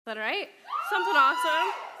Is that right? Something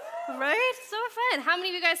awesome, right? So fun. How many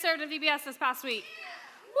of you guys served at VBS this past week?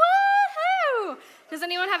 Woohoo! Does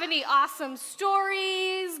anyone have any awesome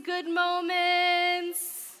stories, good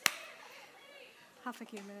moments? I'll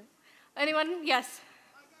take you a minute. Anyone? Yes.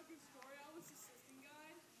 I got a good story. I was assistant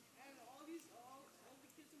guy, and all the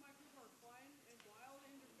kids in my group are flying and wild,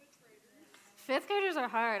 and they're fifth graders. Fifth graders are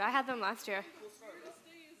hard. I had them last year. The weirdest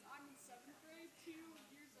thing is I'm in seventh grade, 2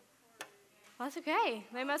 years apart. Well, that's okay.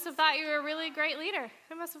 They must have thought you were a really great leader.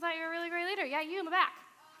 Yeah, you in the back.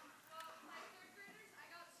 My third graders, I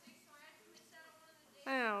got sick, so I had to miss out on one of the days.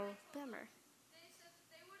 Oh, bummer. They said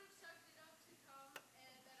that they would have sucked it up to come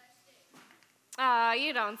and that I stayed. Ah,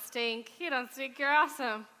 you don't stink. You don't stink. You're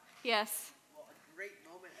awesome. Yes. Well, a great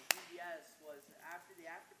moment at VBS was after the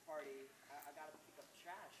after party, I got to pick up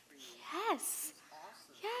trash for you. Yes.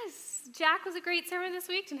 Awesome. Yes. Jack was a great servant this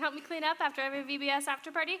week and helped me clean up after every VBS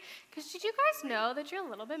after party. Because did you guys know that you're a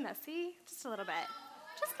little bit messy? Just a little bit.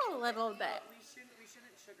 Just a little bit. We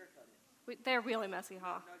shouldn't sugarcoat it. They're really messy,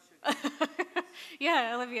 huh? No sugar.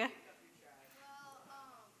 Yeah, Olivia.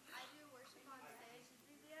 Well, I do worship on stage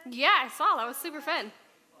at VBS. Yeah, I saw. That was super fun.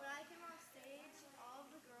 When I came on stage, all of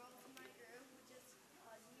the girls in my group would just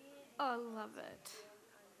hug me. Oh, I love it.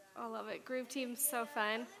 I love it. Groove team's so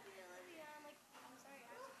fun. Olivia, I'm like, I'm sorry,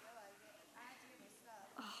 I have to go. I have to get my stuff.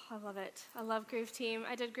 Oh, I love it. I love Groove Team.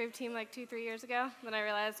 I did Groove Team like 2-3 years ago. Then I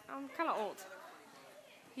realized I'm kind of old.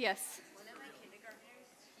 Yes. One of my kindergartners,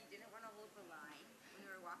 he didn't want to hold the line when we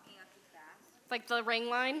were walking up too fast. Like the ring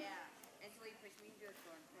line. Yeah, and so he pushed me into a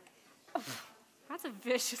thorn bush. That's a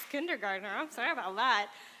vicious kindergartner. I'm sorry about that.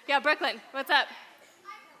 Yeah, Brooklyn, what's up?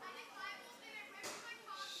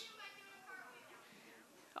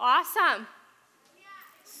 Awesome.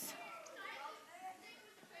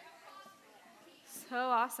 So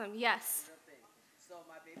awesome. Yes. So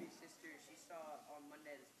my baby sister, she saw on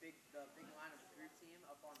Monday the big line of the group team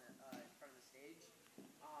up on the in front of the stage,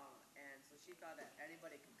 and so she thought that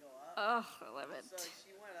anybody could go up. Oh, I love it. So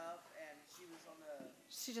she went up and she was on the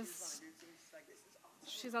She on the just, group team. She's like, "This is awesome."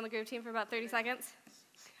 she's on the Groove Team for about 30 seconds.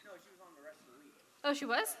 No, she was on the rest of the week. Oh, she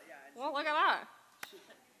was? Yeah. And Well, look at that.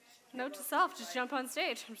 Note to self, just jump on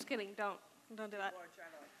stage. I'm just kidding. Don't do that. people are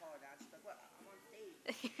trying to like call her down. She's like, "What? I'm on stage."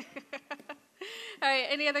 All right,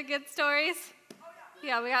 any other good stories?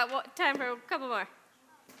 Yeah, we got time for a couple more.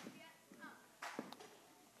 We had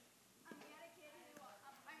a kid who,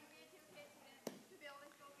 we had 2 kids who they only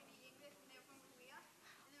spoke in English and they were from Korea.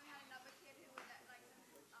 And then we had another kid who was at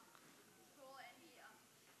school and he couldn't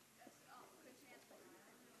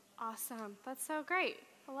translate. Awesome. That's so great.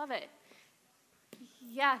 I love it.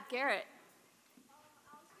 Yeah, Garrett.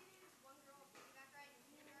 I was getting this one girl back right in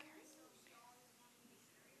kindergarten. She's so strong and wanted to be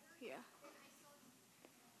serious. Yeah. And this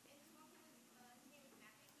one was, his name was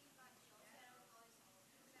Matthew. He got yelled at with all his,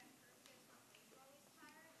 because at first he was on baseball always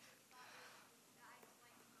tired. And he thought it was that I just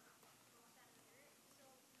like lost out of the dirt.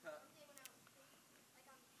 So one day when I was playing,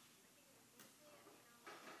 like I think it was Wednesday,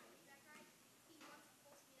 and that guy, he runs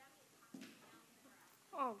full speed at me and knocks me down in the grass.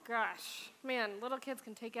 Oh, gosh. Man, little kids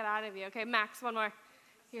can take it out of you. Okay, Max, one more.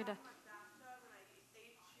 You're done.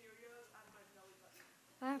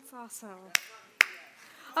 That's awesome.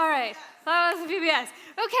 All right, that was VBS.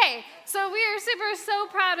 Okay, so we are so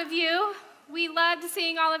proud of you. We loved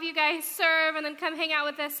seeing all of you guys serve and then come hang out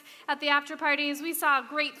with us at the after parties. We saw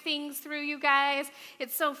great things through you guys.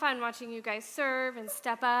 It's so fun watching you guys serve and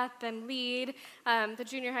step up and lead. The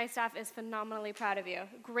junior high staff is phenomenally proud of you.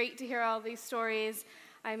 Great to hear all these stories.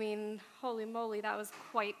 I mean, holy moly, that was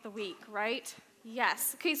quite the week, right?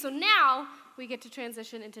 Yes. Okay, so now we get to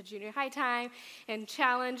transition into junior high time and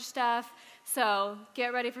challenge stuff. So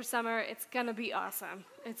get ready for summer. It's going to be awesome.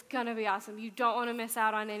 It's going to be awesome. You don't want to miss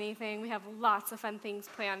out on anything. We have lots of fun things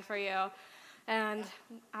planned for you. And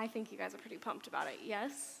I think you guys are pretty pumped about it.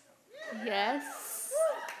 Yes? Yes?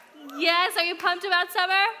 Yes? Are you pumped about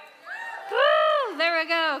summer? Woo! There we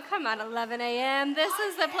go. Come on, 11 a.m. This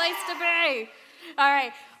is the place to be. All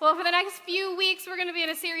right. Well, for the next few weeks, we're going to be in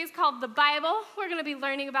a series called The Bible. We're going to be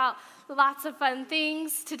learning about lots of fun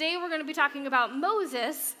things. Today, we're going to be talking about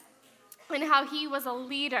Moses and how he was a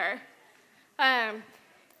leader.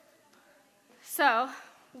 So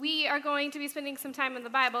we are going to be spending some time in the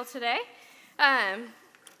Bible today.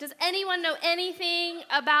 Does anyone know anything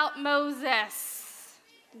about Moses?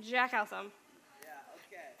 Jack Alsam. Yeah.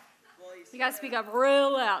 Okay. Well, You got to speak up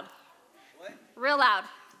real loud. What? Real loud.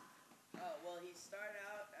 Well, he started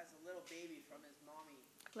out as a little baby from his mommy.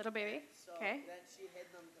 Little baby. So Okay. then she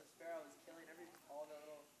hid them because Pharaoh was killing all the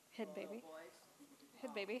little Hid baby. boys.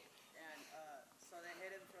 Hid baby. And so they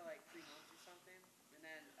hid him for like 3 months or something. And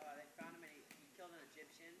then they found him and he killed an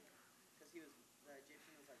Egyptian because the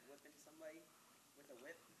Egyptian was like a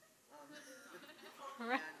whip.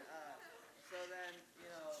 Right. And so then,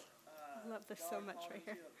 I love this so God much called right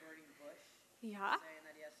him here. to a burning bush, Yeah. saying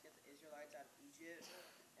that he has to get the Israelites out of Egypt,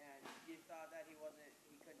 and he thought that he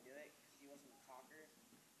couldn't do it because he wasn't a talker.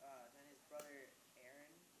 Then his brother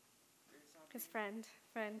Aaron or something. His friend,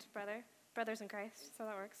 brother. Brothers in Christ. So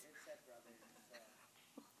that works. It said brother, so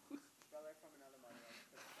brother from another mother.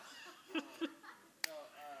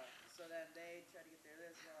 So then they tried to get their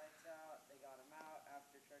Israelites out. They got them out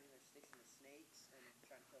after turning their sticks into snakes and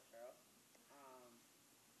trying to kill Pharaoh,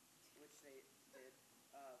 which they did.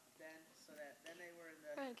 Then they were in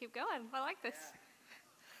the Go ahead, keep going. I like this.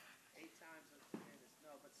 8 times in the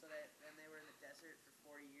snow. But then they were in the desert for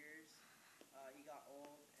 40 years. He got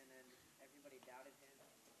old, and then everybody doubted him.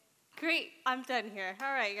 Great. I'm done here.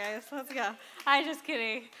 All right, guys, let's go. I'm just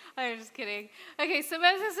kidding. Okay, so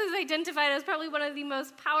Moses is identified as probably one of the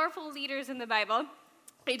most powerful leaders in the Bible.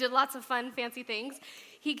 He did lots of fun, fancy things.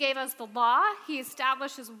 He gave us the law. He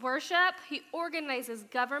establishes worship. He organizes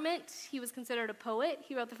government. He was considered a poet.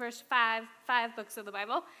 He wrote the first five books of the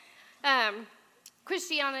Bible.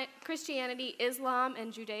 Christianity, Islam,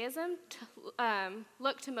 and Judaism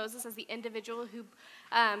look to Moses as the individual who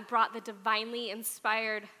brought the divinely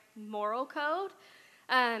inspired moral code.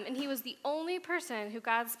 And he was the only person who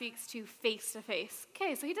God speaks to face to face.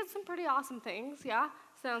 Okay, so he did some pretty awesome things, yeah?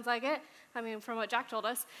 Sounds like it. I mean, from what Jack told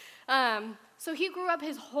us. So he grew up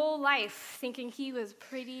his whole life thinking he was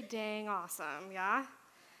pretty dang awesome, yeah?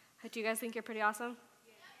 Do you guys think you're pretty awesome?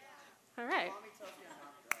 Yeah. All right. Mommy tells me I'm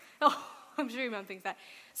not, though. Oh, I'm sure your mom thinks that.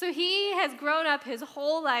 So he has grown up his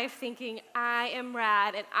whole life thinking, I am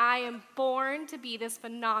rad, and I am born to be this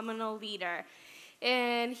phenomenal leader.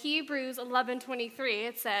 In Hebrews 11:23,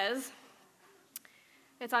 it says,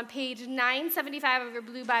 it's on page 975 of your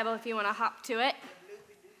blue Bible if you want to hop to it.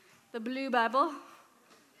 The blue Bible.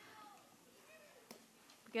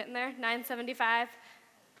 Getting there? 975.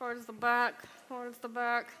 Towards the back.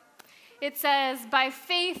 It says, by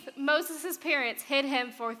faith, Moses' parents hid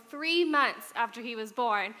him for 3 months after he was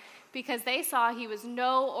born because they saw he was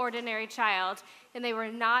no ordinary child and they were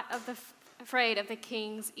not afraid of the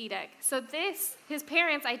king's edict. So his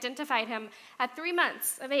parents identified him at 3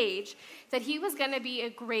 months of age that he was going to be a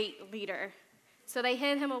great leader. So they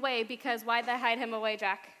hid him away because, why'd they hide him away,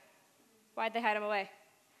 Jack? Why'd they hide him away?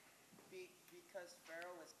 Because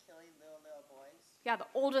Pharaoh was killing little boys. Yeah, the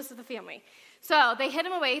oldest of the family. So they hid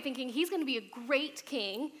him away thinking he's going to be a great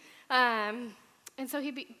king. And so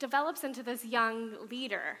he develops into this young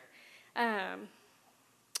leader.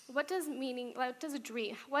 What does a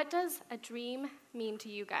dream mean to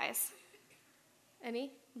you guys?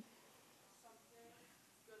 Any? Something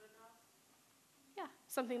good enough. Yeah,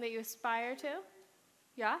 something that you aspire to?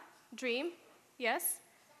 Yeah, dream? Yes?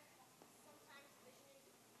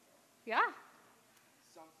 Yeah.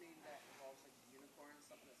 Something that involves like unicorns,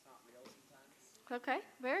 something that's not real sometimes. Okay,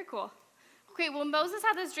 very cool. Okay, well, Moses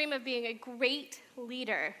had this dream of being a great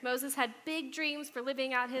leader. Moses had big dreams for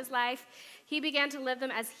living out his life. He began to live them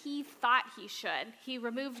as he thought he should. He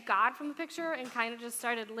removed God from the picture and kind of just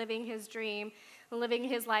started living his dream, living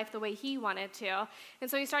his life the way he wanted to. And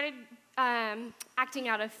so he started acting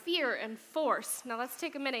out of fear and force. Now, let's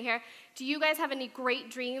take a minute here. Do you guys have any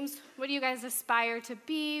great dreams? What do you guys aspire to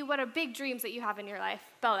be? What are big dreams that you have in your life?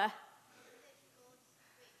 Bella?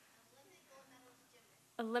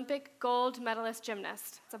 Olympic gold medalist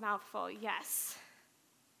gymnast. It's a mouthful, yes.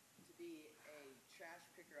 To be a trash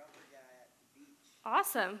picker-upper guy at the beach.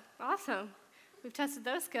 Awesome. We've tested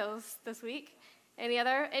those skills this week. Any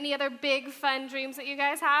other big, fun dreams that you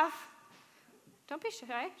guys have? Don't be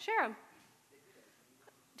shy. Share them.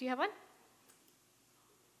 Do you have one?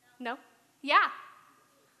 No? Yeah.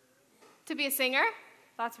 To be a singer?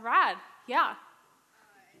 That's rad. Yeah.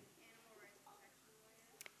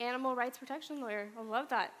 Animal rights protection lawyer. I love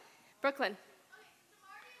that. Brooklyn.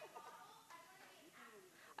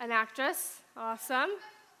 An actress. Awesome.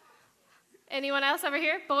 Anyone else over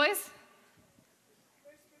here? Boys?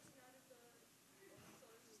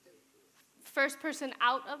 First person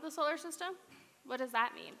out of the solar system? What does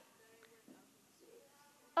that mean?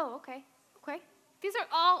 Oh, okay. These are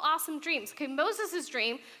all awesome dreams. Okay, Moses'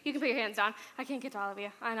 dream, you can put your hands down. I can't get to all of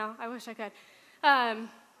you. I know, I wish I could.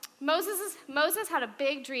 Moses had a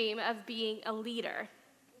big dream of being a leader.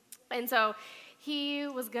 And so he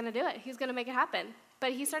was going to do it. He was going to make it happen.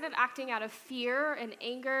 But he started acting out of fear and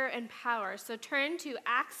anger and power. So turn to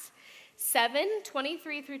Acts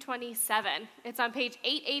 7:23 through 27. It's on page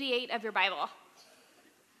 888 of your Bible.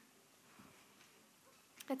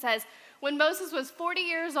 It says, when Moses was 40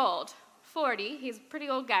 years old, he's a pretty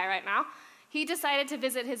old guy right now, he decided to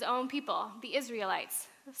visit his own people, the Israelites.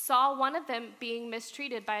 saw one of them being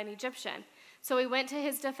mistreated by an Egyptian. So he went to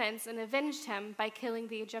his defense and avenged him by killing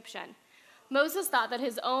the Egyptian. Moses thought that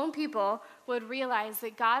his own people would realize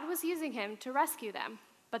that God was using him to rescue them,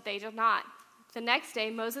 but they did not. The next day,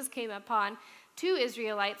 Moses came upon 2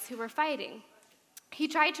 Israelites who were fighting. He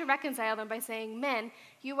tried to reconcile them by saying, "Men,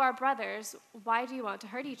 you are brothers. Why do you want to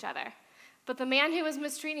hurt each other?" But the man who was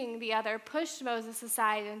mistreating the other pushed Moses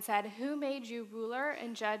aside and said, "Who made you ruler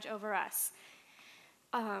and judge over us?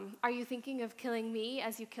 Are you thinking of killing me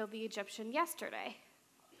as you killed the Egyptian yesterday?"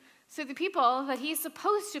 So the people that he's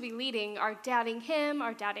supposed to be leading are doubting him,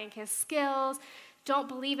 are doubting his skills, don't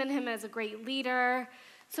believe in him as a great leader.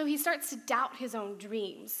 So he starts to doubt his own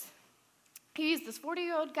dreams. He's this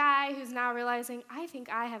 40-year-old guy who's now realizing, I think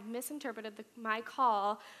I have misinterpreted my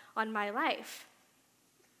call on my life.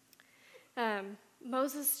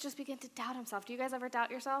 Moses just began to doubt himself. Do you guys ever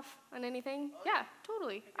doubt yourself on anything? Yeah,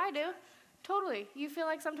 totally. I do. Totally. You feel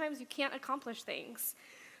like sometimes you can't accomplish things.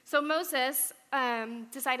 So Moses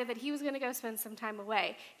decided that he was going to go spend some time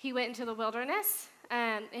away. He went into the wilderness,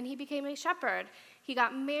 and he became a shepherd. He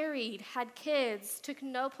got married, had kids, took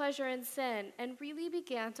no pleasure in sin, and really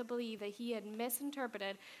began to believe that he had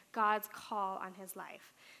misinterpreted God's call on his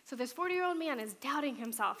life. So this 40-year-old man is doubting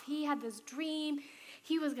himself. He had this dream.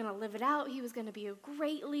 He was going to live it out. He was going to be a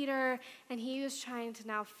great leader, and he was trying to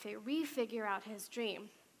now refigure out his dream.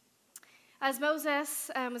 As Moses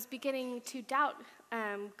was beginning to doubt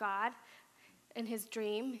God in his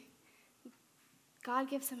dream, God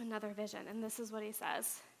gives him another vision, and this is what he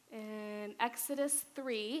says in Exodus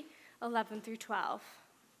 3:11-12,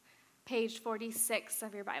 page 46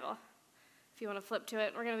 of your Bible. If you want to flip to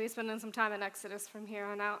it, we're going to be spending some time in Exodus from here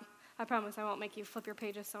on out. I promise I won't make you flip your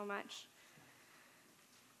pages so much.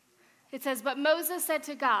 It says, "But Moses said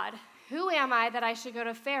to God, 'Who am I that I should go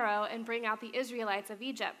to Pharaoh and bring out the Israelites of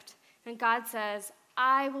Egypt?' And God says,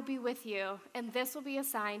 'I will be with you, and this will be a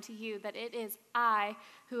sign to you that it is I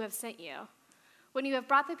who have sent you. When you have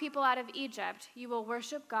brought the people out of Egypt, you will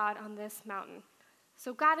worship God on this mountain.'"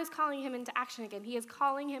 So God is calling him into action again. He is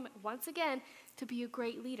calling him once again to be a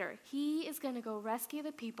great leader. He is going to go rescue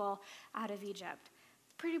the people out of Egypt.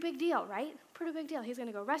 Pretty big deal, right? Pretty big deal. He's going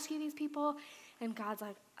to go rescue these people, and God's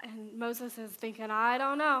like, and Moses is thinking, I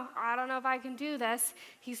don't know if I can do this.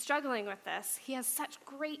 He's struggling with this. He has such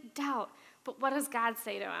great doubt. But what does God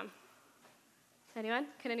say to him? Anyone?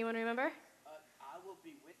 Can anyone remember? I will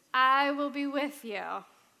be with you. I will be with you.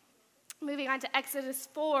 Moving on to Exodus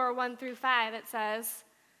 4:1-5, it says,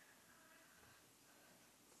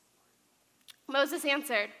 Moses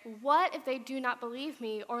answered, "What if they do not believe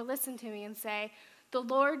me or listen to me and say, 'The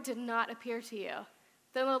Lord did not appear to you'?"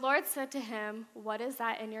 Then the Lord said to him, "What is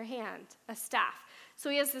that in your hand?" A staff. So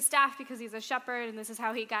he has the staff because he's a shepherd, and this is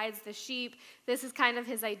how he guides the sheep. This is kind of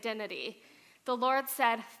his identity. The Lord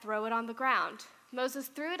said, "Throw it on the ground." Moses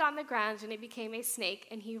threw it on the ground, and it became a snake,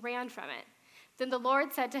 and he ran from it. Then the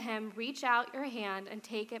Lord said to him, "Reach out your hand and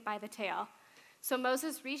take it by the tail." So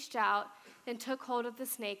Moses reached out and took hold of the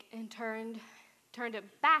snake and turned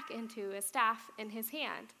it back into a staff in his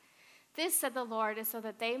hand. "This," said the Lord, "is so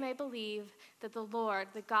that they may believe that the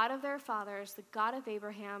Lord, the God of their fathers, the God of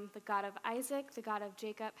Abraham, the God of Isaac, the God of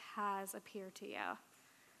Jacob, has appeared to you."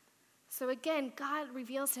 So again, God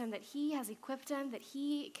reveals to him that he has equipped him, that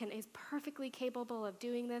he is perfectly capable of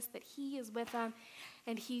doing this, that he is with him,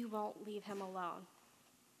 and he won't leave him alone.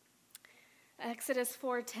 Exodus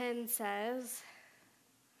 4:10 says,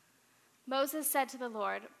 Moses said to the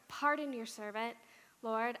Lord, "Pardon your servant,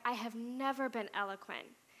 Lord, I have never been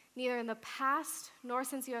eloquent, neither in the past nor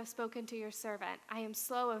since you have spoken to your servant. I am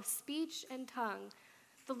slow of speech and tongue."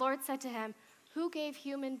 The Lord said to him, "Who gave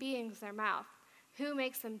human beings their mouth? Who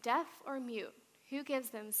makes them deaf or mute? Who gives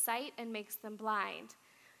them sight and makes them blind?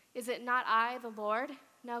 Is it not I, the Lord?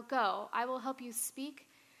 Now go, I will help you speak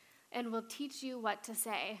and will teach you what to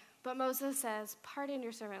say." But Moses says, "Pardon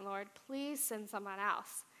your servant, Lord. Please send someone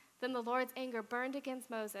else." Then the Lord's anger burned against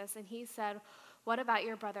Moses, and he said, "What about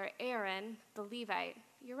your brother Aaron, the Levite?"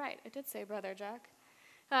 You're right, it did say brother, Jack.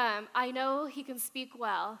 "I know he can speak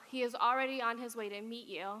well. He is already on his way to meet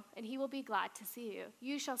you, and he will be glad to see you.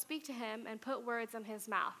 You shall speak to him and put words in his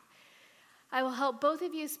mouth. I will help both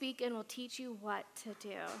of you speak and will teach you what to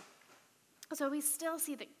do." So we still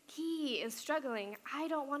see that he is struggling. I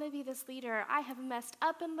don't want to be this leader. I have messed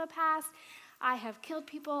up in the past. I have killed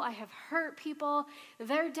people. I have hurt people.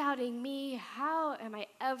 They're doubting me. How am I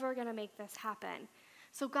ever going to make this happen?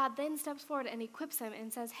 So God then steps forward and equips him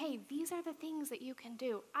and says, "Hey, these are the things that you can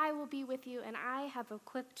do. I will be with you, and I have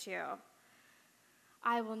equipped you.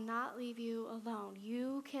 I will not leave you alone.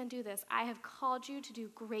 You can do this. I have called you to do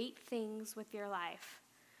great things with your life."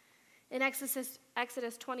 In Exodus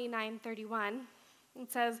 29:31,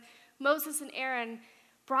 it says, Moses and Aaron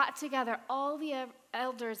brought together all the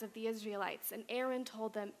elders of the Israelites, and Aaron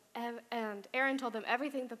told them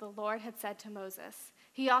everything that the Lord had said to Moses.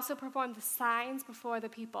 He also performed the signs before the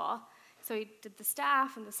people. So he did the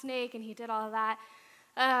staff and the snake, and he did all of that.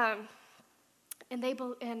 And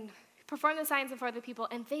performed the signs before the people,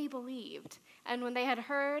 and they believed. And when they had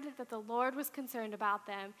heard that the Lord was concerned about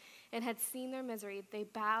them and had seen their misery, they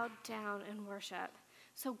bowed down and worshiped.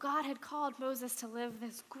 So God had called Moses to live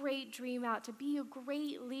this great dream out, to be a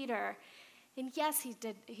great leader. And yes, he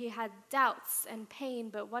did. He had doubts and pain,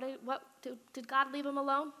 but did God leave him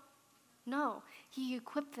alone? No. He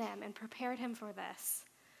equipped them and prepared him for this.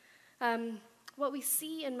 What we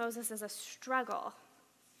see in Moses is a struggle.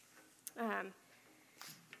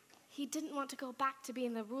 He didn't want to go back to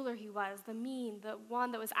being the ruler he was, the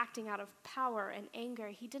one that was acting out of power and anger.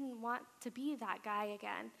 He didn't want to be that guy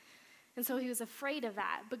again. And so he was afraid of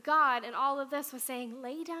that. But God, in all of this, was saying,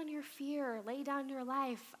 lay down your fear, lay down your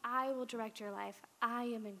life. I will direct your life. I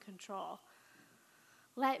am in control.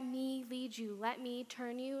 Let me lead you. Let me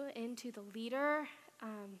turn you into the leader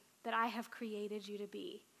that I have created you to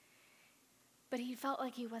be. But he felt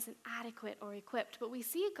like he wasn't adequate or equipped. But we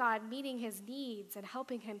see God meeting his needs and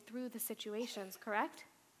helping him through the situations, correct?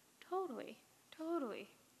 Totally.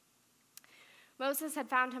 Moses had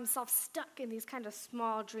found himself stuck in these kind of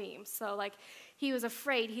small dreams. So he was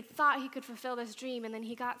afraid. He thought he could fulfill this dream, and then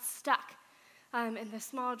he got stuck in this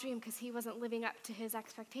small dream because he wasn't living up to his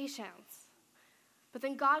expectations. But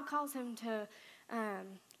then God calls him to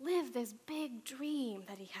live this big dream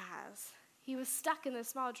that he has. He was stuck in this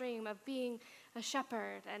small dream of being a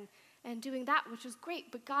shepherd and doing that, which was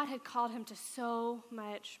great, but God had called him to so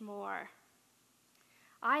much more.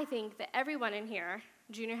 I think that everyone in here,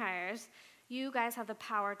 junior hires, you guys have the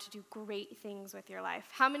power to do great things with your life.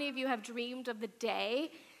 How many of you have dreamed of the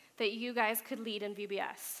day that you guys could lead in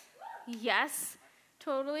VBS? Yes,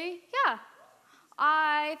 totally, yeah.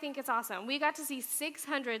 I think it's awesome. We got to see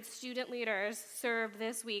 600 student leaders serve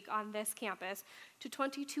this week on this campus to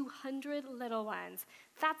 2,200 little ones.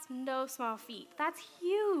 That's no small feat. That's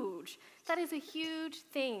huge. That is a huge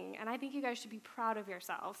thing, and I think you guys should be proud of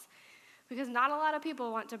yourselves because not a lot of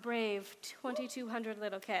people want to brave 2,200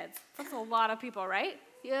 little kids. That's a lot of people, right?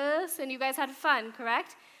 Yes, and you guys had fun,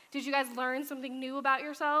 correct? Did you guys learn something new about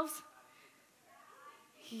yourselves?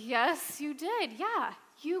 Yes, you did, yeah.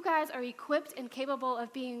 You guys are equipped and capable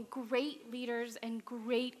of being great leaders and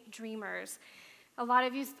great dreamers. A lot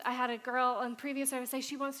of you, I had a girl in previous service say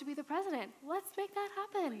she wants to be the president. Let's make that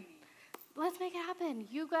happen. Let's make it happen.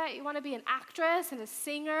 You want to be an actress and a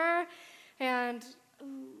singer, and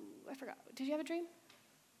I forgot. Did you have a dream?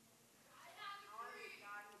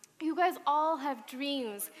 You guys all have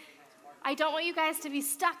dreams. I don't want you guys to be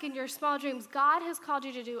stuck in your small dreams. God has called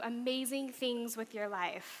you to do amazing things with your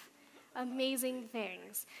life. Amazing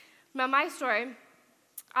things. Now, my story,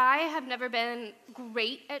 I have never been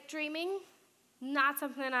great at dreaming. Not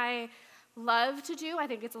something I love to do. I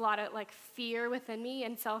think it's a lot of fear within me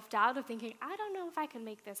and self-doubt of thinking, I don't know if I can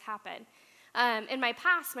make this happen. In my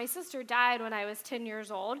past, my sister died when I was 10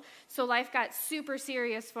 years old, so life got super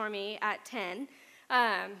serious for me at 10.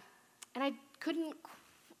 And I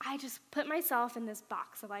just put myself in this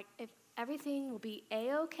box of if everything will be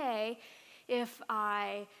A-okay if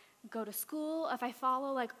I go to school, if I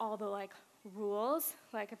follow all the rules,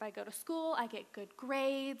 if I go to school, I get good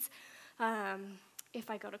grades,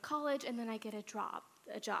 if I go to college, and then I get a job.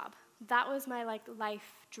 That was my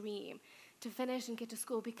life dream, to finish and get to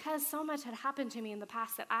school, because so much had happened to me in the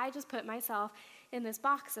past that I just put myself in this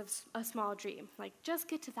box of a small dream, just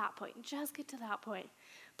get to that point, just get to that point.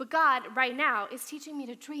 But God, right now, is teaching me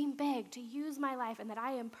to dream big, to use my life, and that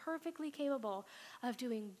I am perfectly capable of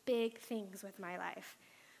doing big things with my life.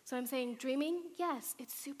 So I'm saying dreaming, yes,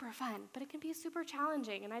 it's super fun, but it can be super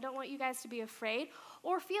challenging, and I don't want you guys to be afraid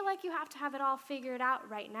or feel like you have to have it all figured out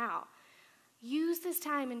right now. Use this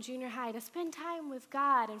time in junior high to spend time with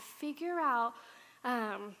God and figure out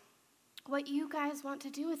what you guys want to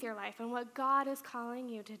do with your life and what God is calling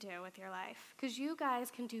you to do with your life, because you guys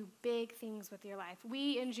can do big things with your life.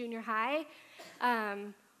 We in junior high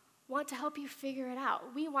want to help you figure it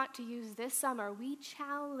out. We want to use this summer. We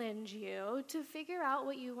challenge you to figure out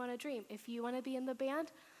what you want to dream. If you want to be in the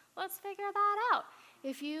band, let's figure that out.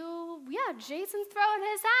 Jason's throwing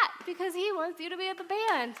his hat because he wants you to be at the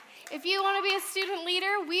band. If you want to be a student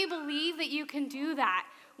leader, we believe that you can do that.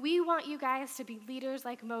 We want you guys to be leaders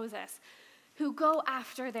like Moses. who go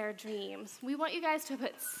after their dreams. We want you guys to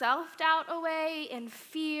put self-doubt away and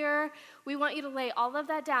fear. We want you to lay all of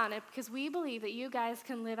that down because we believe that you guys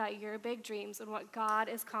can live out your big dreams and what God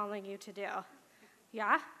is calling you to do.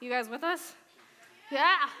 Yeah? You guys with us?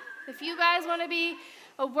 Yeah. If you guys want to be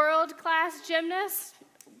a world-class gymnast,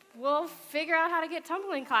 we'll figure out how to get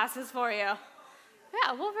tumbling classes for you.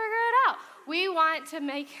 Yeah, we'll figure it out. We want to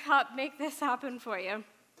make this happen for you.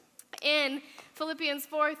 In Philippians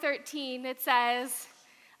 4:13, it says,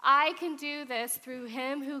 I can do this through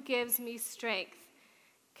him who gives me strength.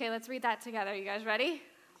 Okay, let's read that together. You guys ready?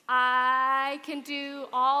 I can do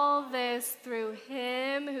all this through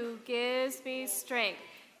him who gives me strength.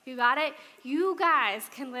 You got it? You guys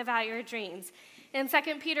can live out your dreams. In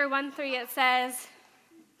 2 Peter 1:3, it says,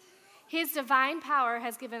 his divine power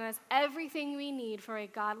has given us everything we need for a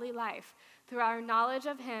godly life through our knowledge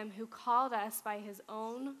of him who called us by his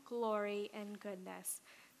own glory and goodness.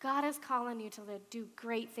 God is calling you to do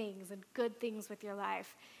great things and good things with your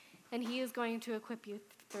life, and he is going to equip you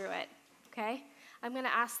through it, okay? I'm going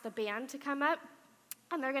to ask the band to come up,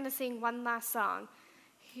 and they're going to sing one last song.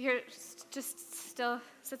 Here, just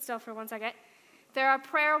sit still for 1 second. There are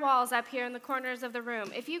prayer walls up here in the corners of the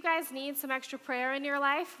room. If you guys need some extra prayer in your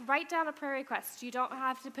life, write down a prayer request. You don't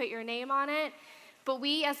have to put your name on it, but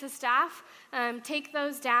we as the staff take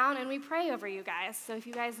those down and we pray over you guys. So if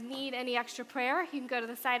you guys need any extra prayer, you can go to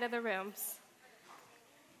the side of the rooms.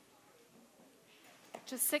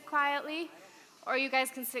 Just sit quietly, or you guys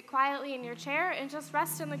can sit quietly in your chair and just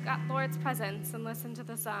rest in the Lord's presence and listen to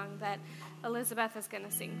the song that Elizabeth is going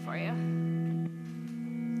to sing for you.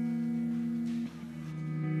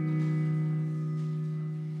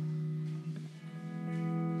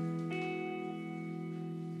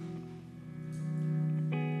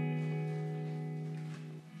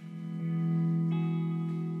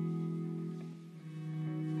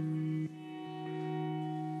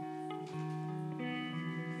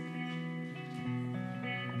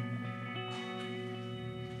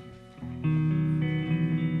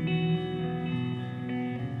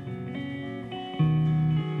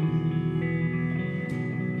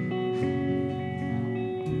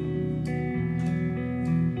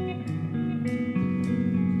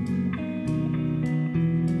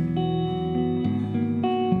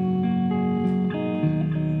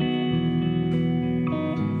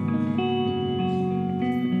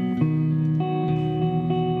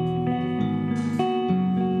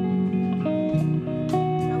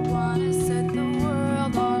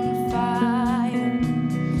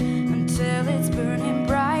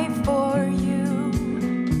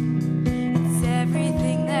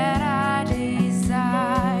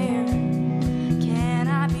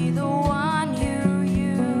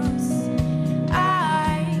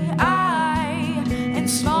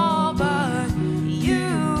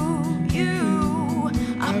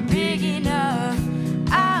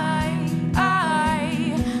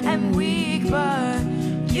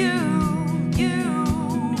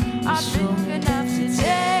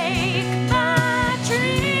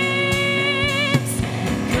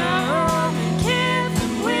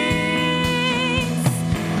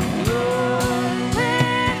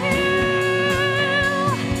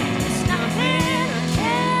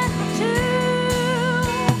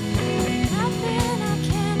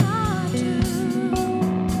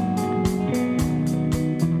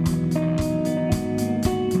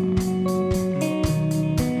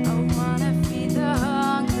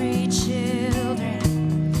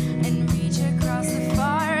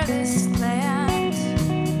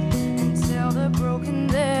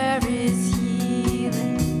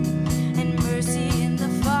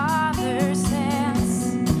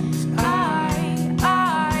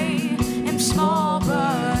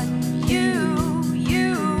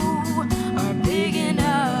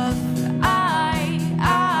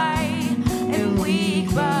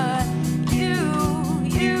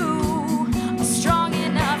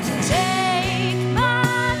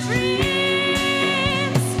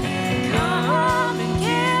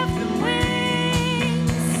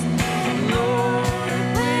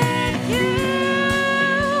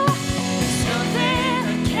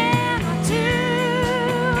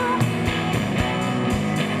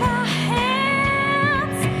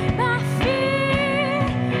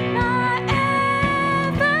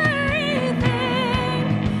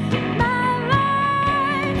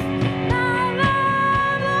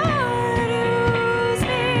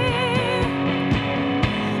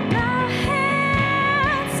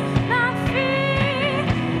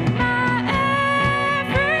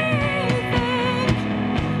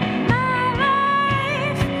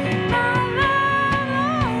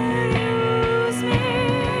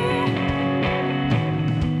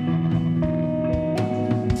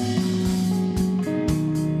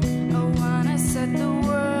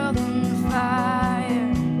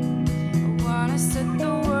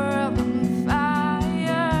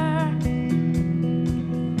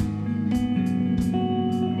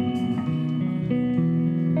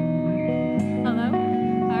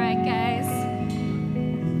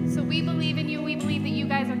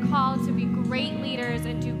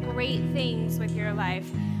 life.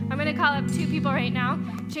 I'm going to call up 2 people right now,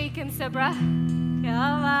 Jake and Sibra. Come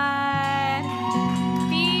on.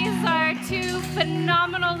 These are 2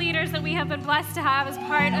 phenomenal leaders that we have been blessed to have as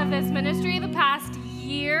part of this ministry the past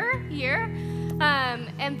year.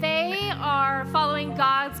 And they are following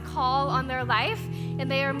God's call on their life, and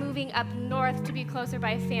they are moving up north to be closer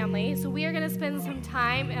by family. So we are going to spend some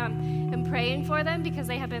time in praying for them because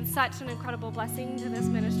they have been such an incredible blessing to this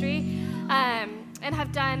ministry and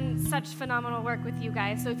have done such phenomenal work with you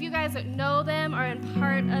guys. So if you guys that know them or in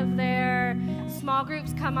part of their small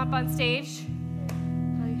groups, come up on stage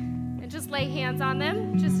and just lay hands on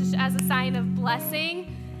them just as a sign of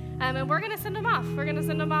blessing. And we're going to send them off. We're going to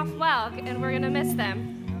send them off well, and we're going to miss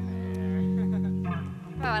them.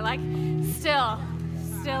 Oh, I like, still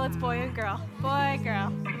it's boy and girl. Boy,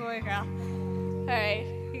 girl, boy, girl. All right,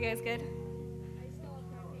 you guys good?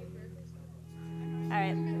 All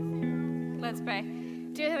right, let's pray.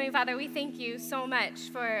 Dear Heavenly Father, we thank you so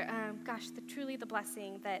much for, truly the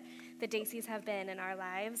blessing that the Daceys have been in our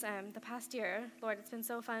lives. The past year, Lord, it's been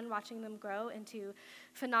so fun watching them grow into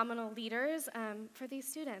phenomenal leaders for these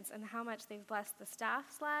students and how much they've blessed the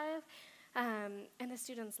staff's life and the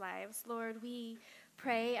students' lives. Lord, we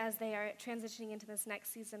pray as they are transitioning into this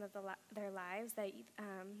next season of their lives that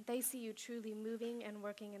they see you truly moving and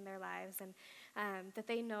working in their lives, and that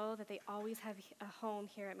they know that they always have a home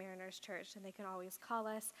here at Mariners Church, and they can always call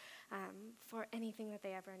us for anything that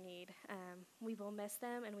they ever need. We will miss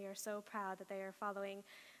them, and we are so proud that they are following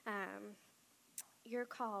your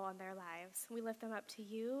call on their lives. We lift them up to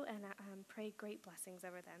you and pray great blessings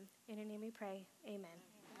over them. In your name we pray, amen.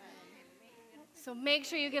 So make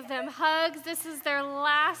sure you give them hugs. This is their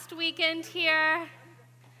last weekend here.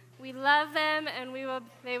 We love them, and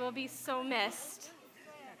they will be so missed.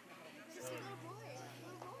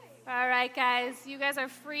 All right, guys. You guys are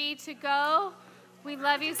free to go. We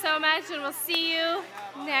love you so much, and we'll see you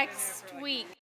next week.